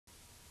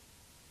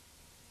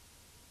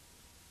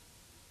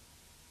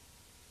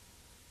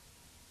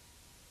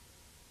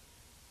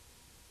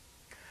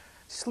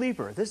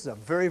Sleeper, this is a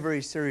very,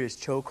 very serious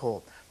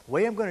chokehold. The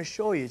way I'm going to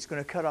show you, it's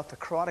going to cut off the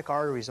carotid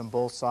arteries on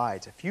both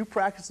sides. If you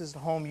practice this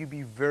at home, you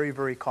be very,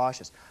 very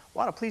cautious. A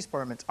lot of police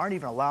departments aren't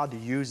even allowed to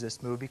use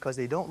this move because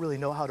they don't really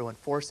know how to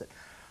enforce it.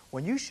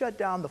 When you shut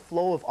down the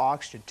flow of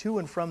oxygen to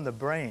and from the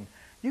brain,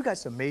 you got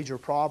some major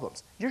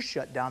problems. You're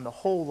shut down the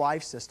whole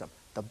life system.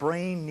 The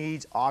brain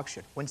needs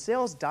oxygen. When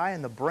cells die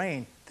in the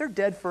brain, they're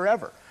dead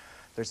forever.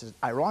 There's an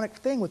ironic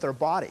thing with our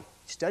body.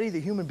 Study the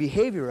human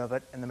behavior of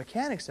it and the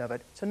mechanics of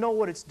it to know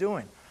what it's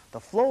doing. The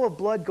flow of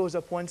blood goes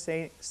up one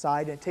side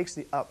and it takes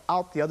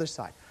out the other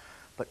side.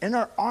 But in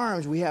our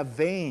arms, we have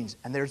veins,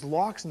 and there's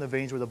locks in the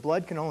veins where the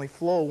blood can only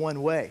flow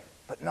one way,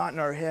 but not in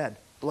our head.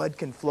 Blood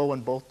can flow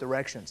in both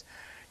directions.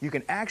 You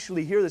can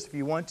actually hear this if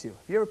you want to.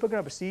 If you ever pick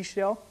up a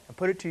seashell and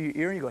put it to your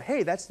ear and you go,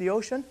 hey, that's the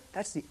ocean,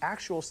 that's the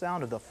actual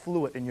sound of the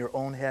fluid in your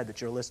own head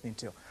that you're listening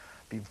to.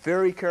 Be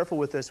very careful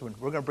with this one.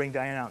 We're going to bring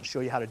Diane out and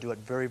show you how to do it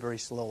very, very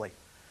slowly.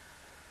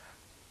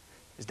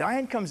 As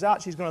Diane comes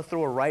out, she's going to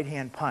throw a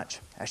right-hand punch.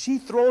 As she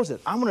throws it,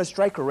 I'm going to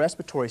strike her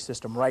respiratory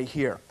system right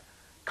here.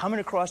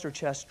 Coming across her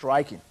chest,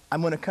 striking.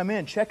 I'm going to come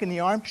in, checking the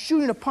arm,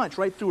 shooting a punch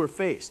right through her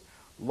face,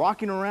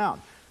 locking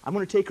around. I'm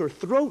going to take her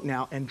throat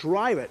now and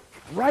drive it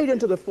right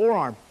into the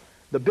forearm,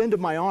 the bend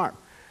of my arm.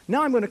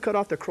 Now I'm going to cut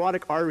off the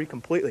carotid artery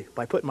completely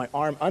by putting my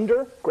arm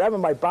under,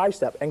 grabbing my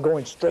bicep, and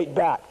going straight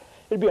back.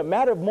 It'd be a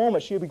matter of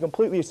moments. She'll be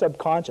completely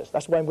subconscious.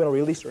 That's why I'm going to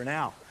release her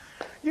now.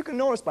 You can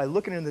notice by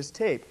looking in this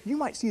tape, you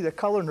might see the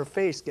color in her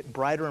face get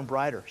brighter and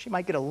brighter. She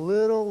might get a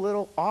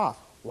little off.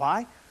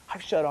 Why?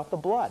 I've shut off the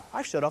blood.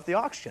 I've shut off the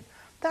oxygen.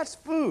 That's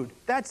food.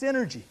 That's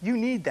energy. You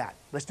need that.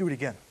 Let's do it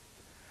again.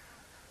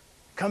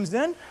 Comes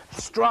in,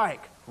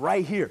 strike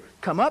right here.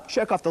 Come up,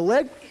 check off the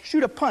leg,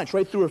 shoot a punch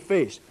right through her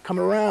face. Come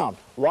around,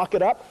 lock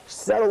it up,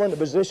 settle into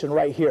position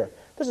right here.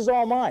 This is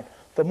all mine.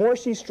 The more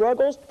she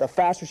struggles, the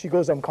faster she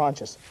goes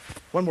unconscious.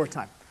 One more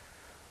time.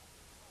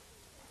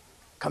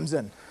 Comes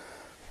in.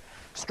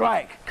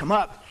 Strike, come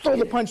up, throw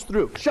the punch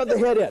through, shove the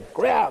head in,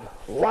 grab,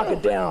 lock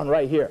it down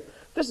right here.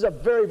 This is a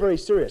very, very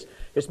serious.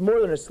 It's more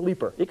than a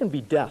sleeper. It can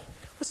be death.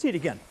 Let's see it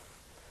again.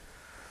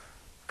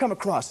 Come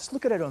across. Let's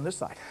look at it on this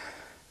side.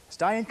 As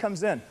Diane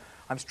comes in,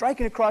 I'm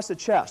striking across the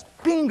chest.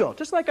 Bingo!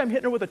 Just like I'm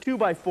hitting her with a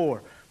 2x4.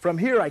 From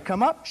here, I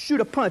come up, shoot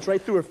a punch right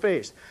through her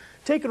face.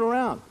 Take it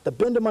around. The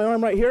bend of my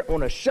arm right here, I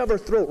want to shove her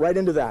throat right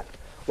into that.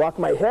 Lock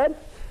my head,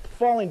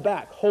 falling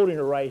back, holding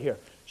her right here.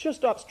 She'll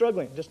stop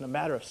struggling just in a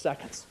matter of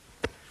seconds.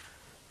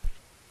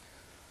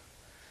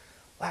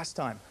 Last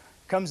time.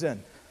 Comes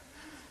in.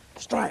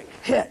 Strike,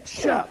 hit,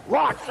 shove,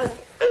 lock.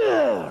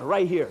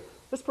 Right here.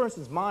 This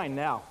person's mine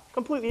now.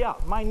 Completely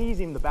out. My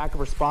knee's in the back of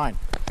her spine.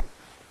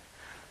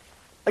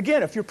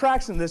 Again, if you're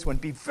practicing this one,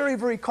 be very,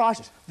 very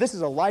cautious. This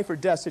is a life or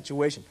death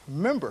situation.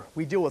 Remember,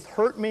 we deal with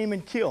hurt, maim,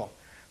 and kill.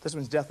 This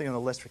one's definitely on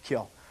the list for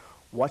kill.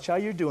 Watch how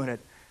you're doing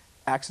it.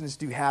 Accidents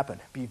do happen.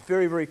 Be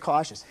very, very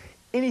cautious.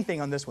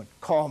 Anything on this one,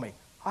 call me.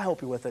 I'll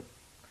help you with it.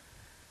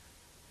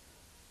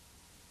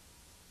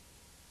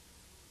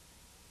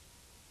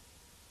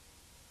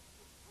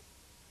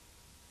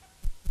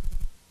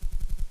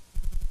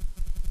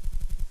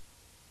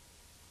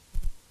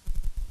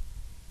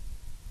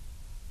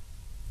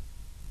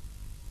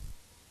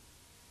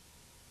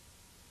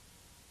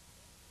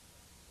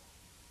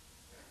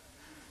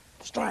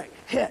 Strike,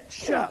 hit,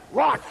 shove,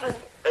 lock.